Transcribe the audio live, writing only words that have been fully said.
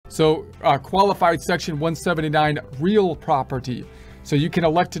So qualified Section 179 real property. So you can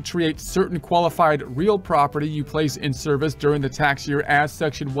elect to create certain qualified real property you place in service during the tax year as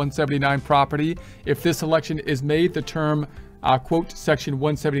Section 179 property. If this election is made, the term quote, Section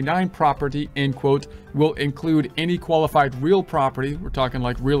 179 property, end quote, will include any qualified real property, we're talking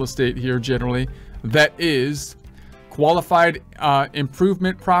like real estate here generally, that is qualified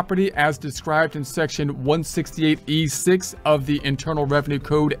improvement property as described in Section 168E6 of the Internal Revenue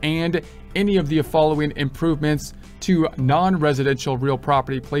Code, and any of the following improvements to non-residential real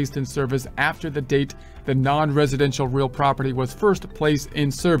property placed in service after the date the non-residential real property was first placed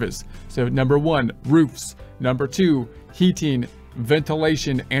in service. So number 1, roofs. Number 2, heating,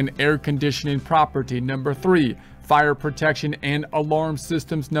 ventilation, and air conditioning property. Number 3, fire protection and alarm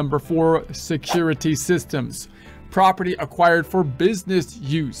systems. Number 4, security systems. Property acquired for business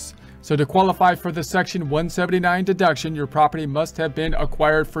use. So to qualify for the Section 179 deduction, your property must have been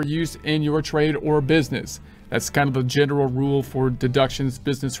acquired for use in your trade or business. That's kind of the general rule for deductions.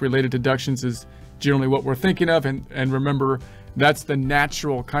 Business-related deductions is generally what we're thinking of. And remember, that's the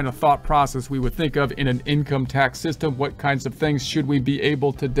natural kind of thought process we would think of in an income tax system. What kinds of things should we be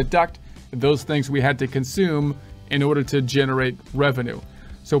able to deduct? Those things we had to consume in order to generate revenue.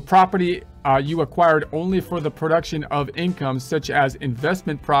 So property you acquired only for the production of income, such as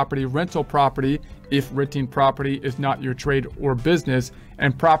investment property, rental property, if renting property is not your trade or business,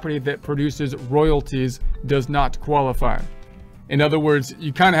 and property that produces royalties does not qualify. In other words,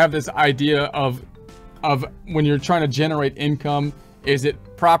 you kind of have this idea of when you're trying to generate income, is it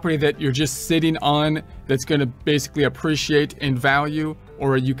property that you're just sitting on that's going to basically appreciate in value,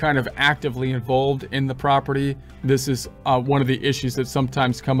 or are you kind of actively involved in the property? This is one of the issues that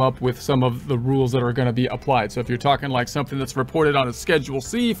sometimes come up with some of the rules that are going to be applied. So if you're talking like something that's reported on a Schedule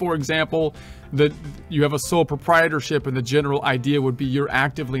C, for example, that you have a sole proprietorship, and the general idea would be you're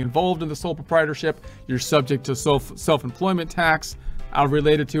actively involved in the sole proprietorship, you're subject to self-employment tax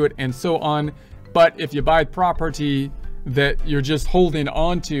related to it, and so on. But if you buy property that you're just holding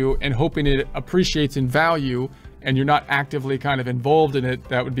on to and hoping it appreciates in value, and you're not actively kind of involved in it,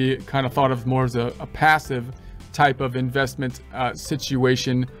 that would be kind of thought of more as a passive type of investment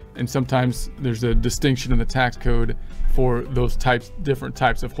situation. And sometimes there's a distinction in the tax code for those different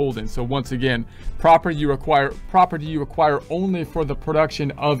types of holdings. So once again, property you acquire only for the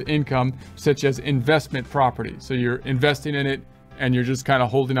production of income, such as investment property. So you're investing in it and you're just kind of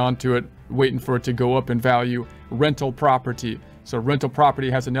holding on to it, waiting for it to go up in value. Rental property. So rental property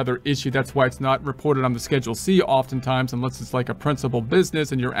has another issue. That's why it's not reported on the Schedule C oftentimes, unless it's like a principal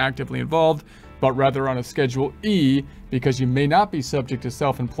business and you're actively involved, but rather on a Schedule E, because you may not be subject to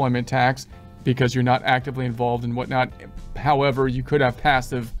self-employment tax because you're not actively involved and whatnot. However, you could have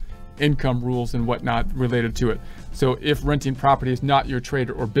passive income rules and whatnot related to it. So if renting property is not your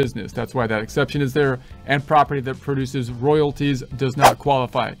trade or business, that's why that exception is there. And property that produces royalties does not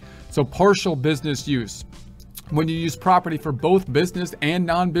qualify. So partial business use. When you use property for both business and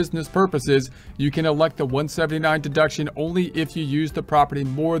non-business purposes, you can elect the 179 deduction only if you use the property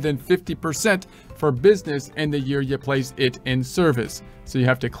more than 50% for business in the year you place it in service. So you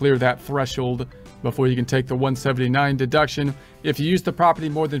have to clear that threshold before you can take the 179 deduction. If you use the property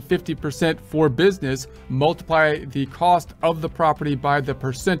more than 50% for business, multiply the cost of the property by the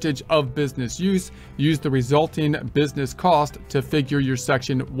percentage of business use. Use the resulting business cost to figure your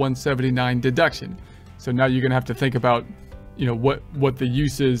Section 179 deduction. So now you're going to have to think about, you know, what the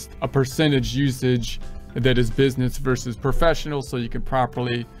use is, a percentage usage that is business versus professional, so you can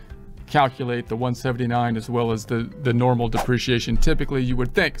properly calculate the 179 as well as the normal depreciation typically you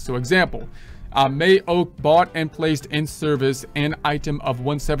would think. So example, May Oak bought and placed in service an item of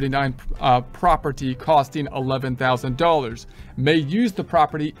 179 property costing $11,000. May used the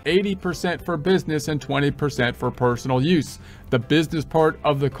property 80% for business and 20% for personal use. The business part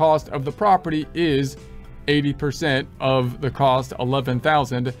of the cost of the property is 80% of the cost,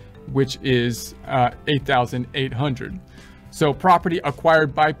 $11,000, which is $8,800. So property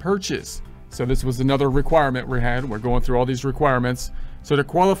acquired by purchase. So this was another requirement we had. We're going through all these requirements. So to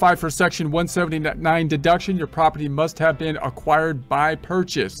qualify for Section 179 deduction, your property must have been acquired by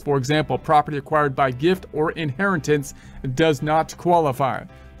purchase. For example, property acquired by gift or inheritance does not qualify.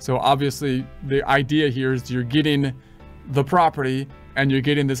 So obviously the idea here is you're getting the property and you're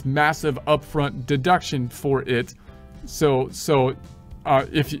getting this massive upfront deduction for it. So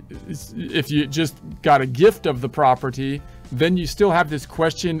if you just got a gift of the property, then you still have this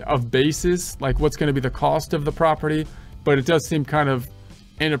question of basis, like what's going to be the cost of the property. But it does seem kind of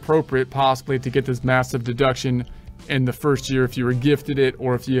inappropriate possibly to get this massive deduction in the first year if you were gifted it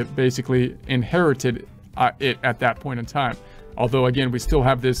or if you basically inherited it at that point in time. Although again, we still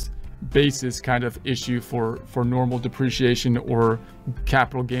have this basis kind of issue for normal depreciation or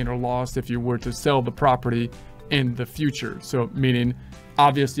capital gain or loss if you were to sell the property in the future. So meaning,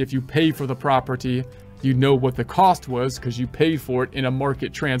 obviously, if you pay for the property, you know what the cost was because you paid for it in a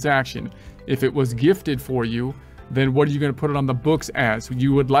market transaction. If it was gifted for you, then what are you going to put it on the books as?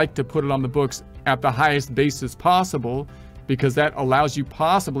 You would like to put it on the books at the highest basis possible, because that allows you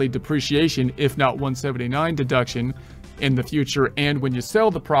possibly depreciation, if not 179 deduction in the future. And when you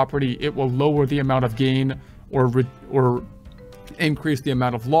sell the property, it will lower the amount of gain or increase the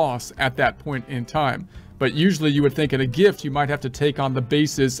amount of loss at that point in time. But usually you would think in a gift, you might have to take on the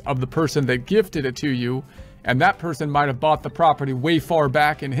basis of the person that gifted it to you. And that person might have bought the property way far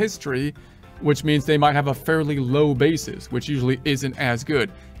back in history, which means they might have a fairly low basis, which usually isn't as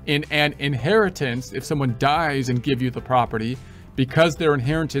good. In an inheritance, if someone dies and give you the property, because their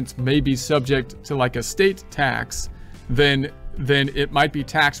inheritance may be subject to like estate tax, then it might be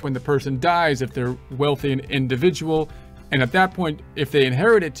taxed when the person dies if they're wealthy and individual. And at that point, if they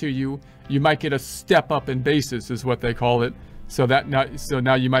inherit it to you, you might get a step up in basis, is what they call it. So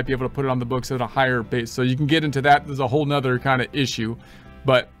now you might be able to put it on the books at a higher base. So you can get into that. There's a whole nother kind of issue,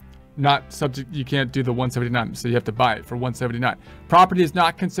 but not subject. You can't do the 179, so you have to buy it for 179. Property is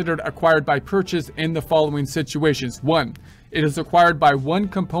not considered acquired by purchase in the following situations. 1, it is acquired by one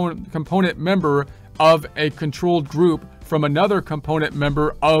component member of a controlled group from another component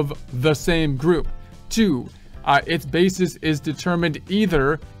member of the same group. 2, its basis is determined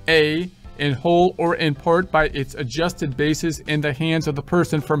either A, in whole or in part by its adjusted basis in the hands of the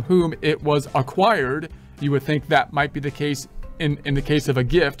person from whom it was acquired. You would think that might be the case in the case of a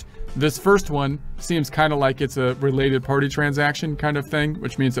gift. This first one seems kind of like it's a related party transaction kind of thing,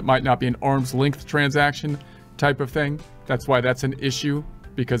 which means it might not be an arm's length transaction type of thing. That's why that's an issue,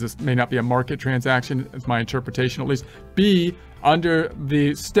 because it may not be a market transaction, is my interpretation at least. B, under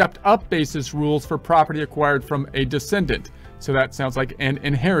the stepped up basis rules for property acquired from a descendant. So that sounds like an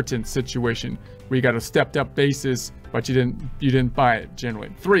inheritance situation where you got a stepped up basis, but you didn't buy it generally.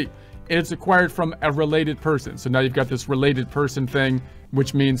 3, it's acquired from a related person. So now you've got this related person thing,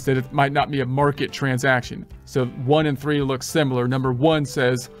 which means that it might not be a market transaction. So 1 and 3 look similar. Number 1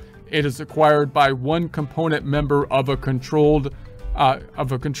 says it is acquired by one component member of a controlled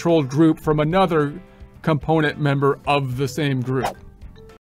group from another component member of the same group.